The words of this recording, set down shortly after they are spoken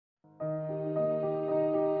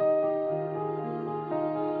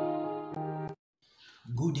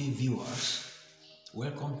Good day, viewers.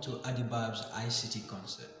 Welcome to Adibab's ICT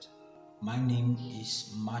Concept. My name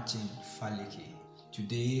is Martin Faleke.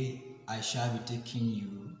 Today, I shall be taking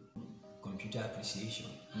you computer appreciation.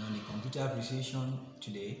 And on the computer appreciation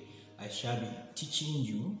today, I shall be teaching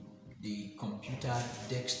you the computer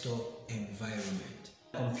desktop environment.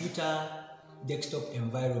 Computer desktop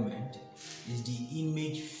environment is the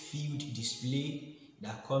image field display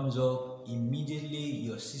that comes up immediately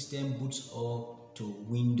your system boots up to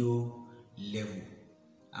window level.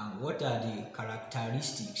 And what are the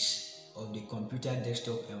characteristics of the computer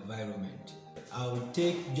desktop environment? I will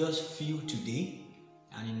take just few today,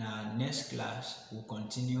 and in our next class we'll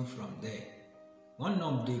continue from there. One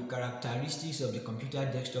of the characteristics of the computer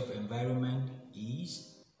desktop environment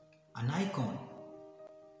is an icon,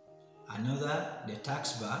 another the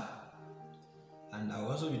taskbar, and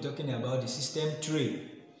I'll also be talking about the system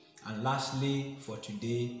tray. And lastly, for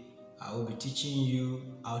today, I will be teaching you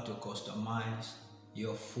how to customize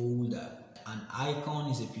your folder. An icon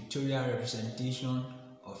is a pictorial representation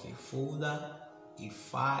of a folder, a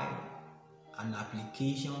file, an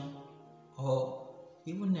application, or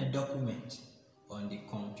even a document on the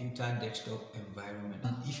computer desktop environment.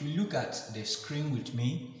 And if you look at the screen with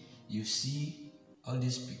me, you see all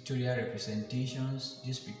these pictorial representations,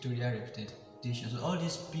 all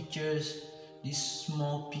these pictures, these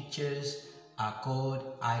small pictures are called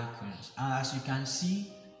icons. And as you can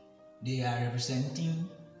see, they are representing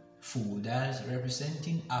folders,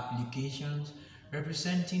 representing applications,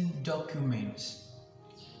 representing documents,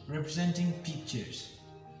 representing pictures.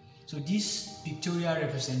 So this pictorial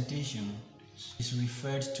representation is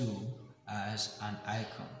referred to as an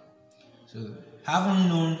icon. So having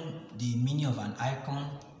known the meaning of an icon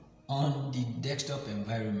on the desktop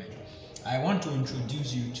environment, I want to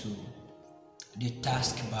introduce you to the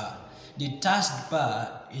taskbar. The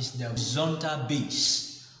taskbar is the horizontal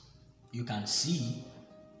base you can see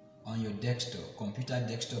on your desktop, computer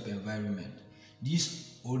desktop environment.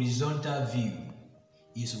 This horizontal view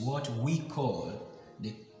is what we call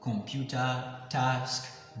the computer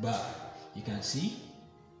taskbar. You can see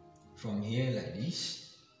from here like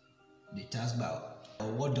this, the taskbar.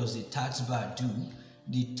 What does the taskbar do?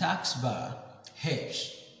 The taskbar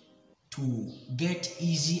helps to get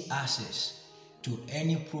easy access to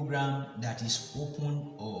any program that is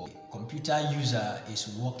open or a computer user is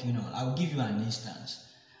working on. I will give you an instance.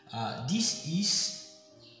 This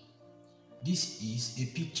is a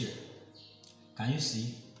picture. Can you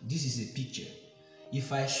see? This is a picture.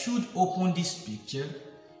 If I should open this picture,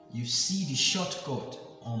 you see the shortcut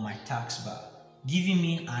on my taskbar, giving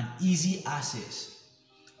me an easy access.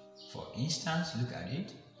 For instance, look at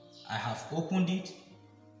it. I have opened it,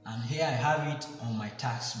 and here I have it on my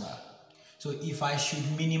taskbar. So if I should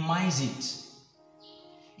minimize it,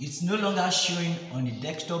 it's no longer showing on the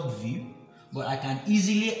desktop view, but I can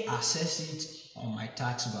easily access it on my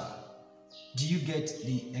taskbar. Do you get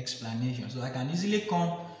the explanation? So I can easily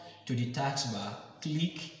come to the taskbar,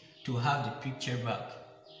 click to have the picture back.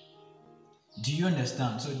 Do you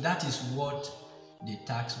understand? So that is what the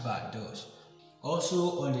taskbar does.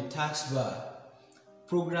 Also on the taskbar,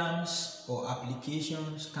 programs or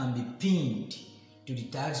applications can be pinned to the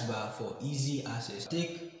taskbar for easy access.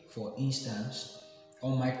 Take for instance,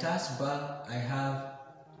 on my taskbar I have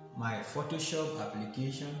my Photoshop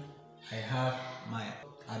application, I have my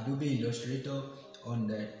Adobe Illustrator on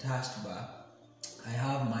the taskbar, I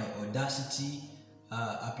have my Audacity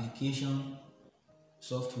application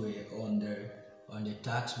software on the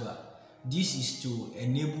taskbar. This is to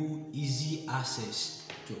enable easy access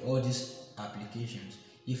to all these applications.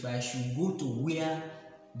 If I should go to where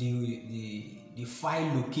the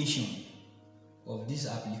file location of these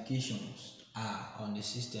applications are on the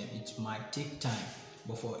system, it might take time,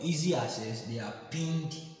 but for easy access they are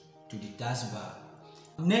pinned to the taskbar.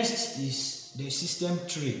 Next is the system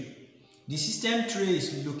tray. The system tray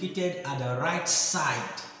is located at the right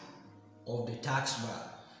side of the taskbar,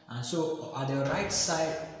 and so at the right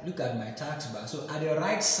side, look at my taskbar. So at the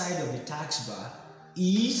right side of the taskbar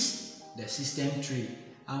is the system tray.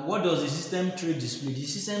 And what does the system tray display? The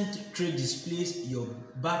system tray displays your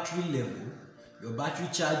battery level, your battery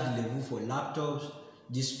charge level for laptops,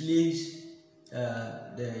 displays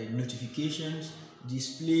the notifications,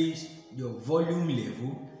 displays your volume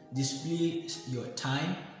level, displays your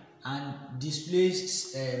time, and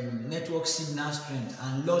displays network signal strength,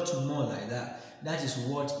 and lots more like that. That is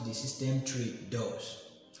what the system tray does.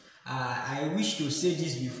 I wish to say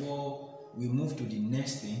this before we move to the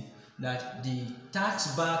next thing, that the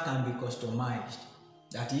taskbar can be customized.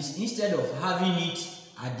 That is, instead of having it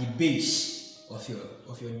at the base of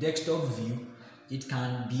your desktop view, it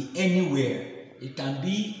can be anywhere It can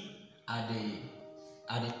be at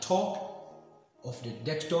the top of the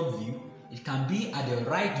desktop view, it can be at the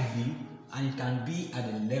right view, and it can be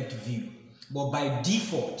at the left view. But by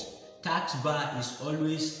default, taskbar is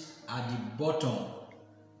always at the bottom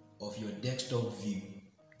of your desktop view.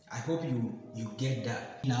 I hope you get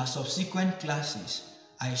that. In our subsequent classes,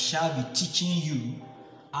 I shall be teaching you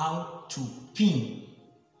how to pin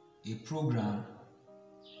a program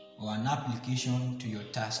or an application to your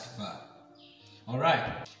taskbar.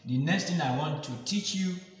 Alright, the next thing I want to teach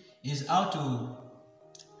you is how to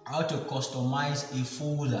customize a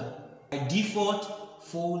folder. By default,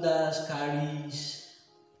 folders carries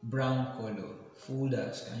brown color.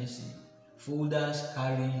 Folders, can you see? Folders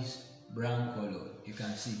carries brown color, you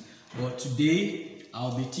can see. But today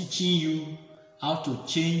I'll be teaching you how to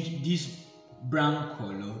change these brown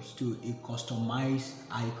colors to a customized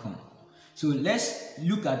icon. So let's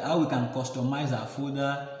look at how we can customize our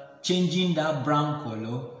folder, changing that brown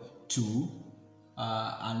color to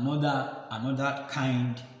another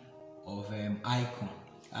kind of icon.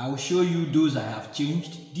 I will show you those I have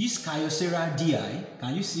changed. This Kyocera DI,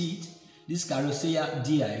 can you see it? This Kyocera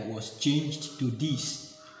DI was changed to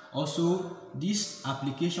this. Also, this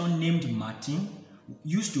application named Martin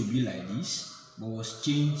used to be like this, but was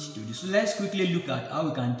changed to this. So let's quickly look at how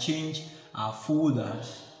we can change our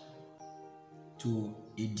folders to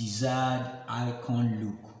a desired icon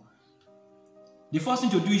look. The first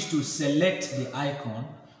thing to do is to select the icon.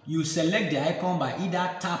 You select the icon by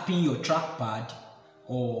either tapping your trackpad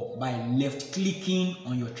or by left clicking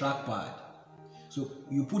on your trackpad. So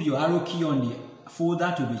you put your arrow key on the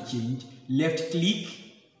folder to be changed, left click.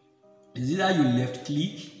 Is either you left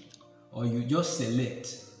click or you just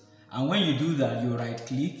select. And when you do that, you right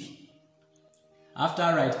click. After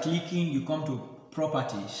right clicking, you come to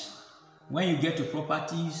properties. When you get to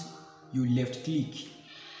properties, you left click.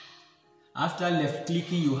 After left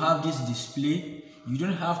clicking, you have this display. You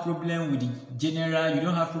don't have problem with the general, you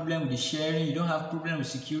don't have problem with the sharing, you don't have problem with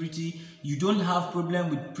security, you don't have problem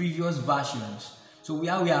with previous versions. So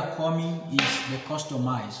where we are coming is the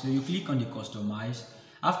customize. So you click on the customize.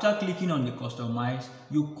 After clicking on the customize,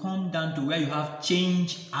 you come down to where you have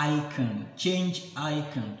change icon.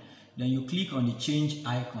 Then you click on the change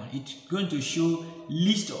icon. It's going to show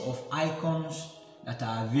list of icons that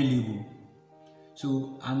are available.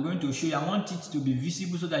 So I'm going to show you, I want it to be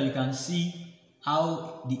visible so that you can see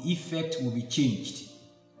how the effect will be changed.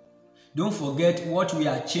 Don't forget what we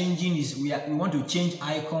are changing is we want to change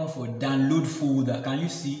icon for download folder. Can you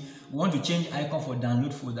see? We want to change icon for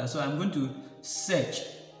download folder. So I'm going to search.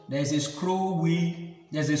 There's a scroll wheel,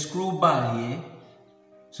 there's a scroll bar here.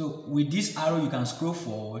 So with this arrow you can scroll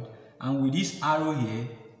forward, and with this arrow here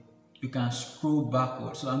you can scroll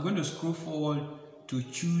backward. So I'm going to scroll forward to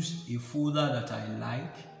choose a folder that I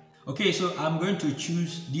like. Okay, so I'm going to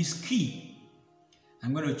choose this key.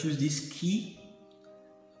 I'm going to choose this key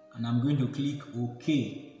and I'm going to click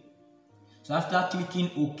OK. So after clicking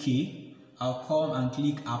OK, I'll come and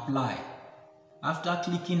click apply. After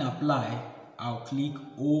clicking apply, I'll click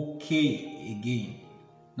OK again.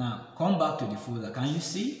 Now come back to the folder. Can you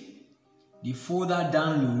see? The folder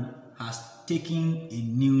download has taken a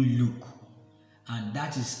new look, and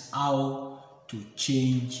that is how to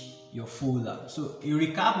change your folder. So a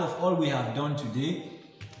recap of all we have done today.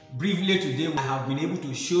 Briefly today, I have been able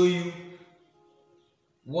to show you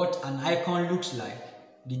what an icon looks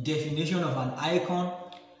like, the definition of an icon.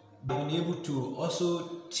 I've been able to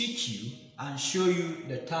also teach you and show you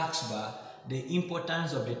the taskbar, the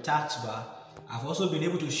importance of the taskbar. I've also been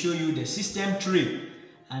able to show you the system tree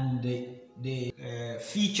and the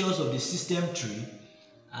features of the system tree.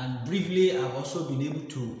 And briefly, I've also been able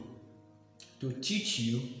to teach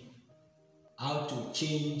you how to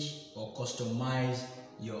change or customize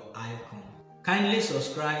your icon. Kindly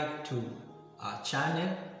subscribe to our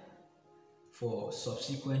channel for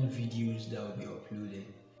subsequent videos that will be uploaded.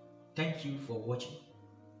 Thank you for watching.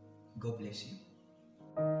 God bless you.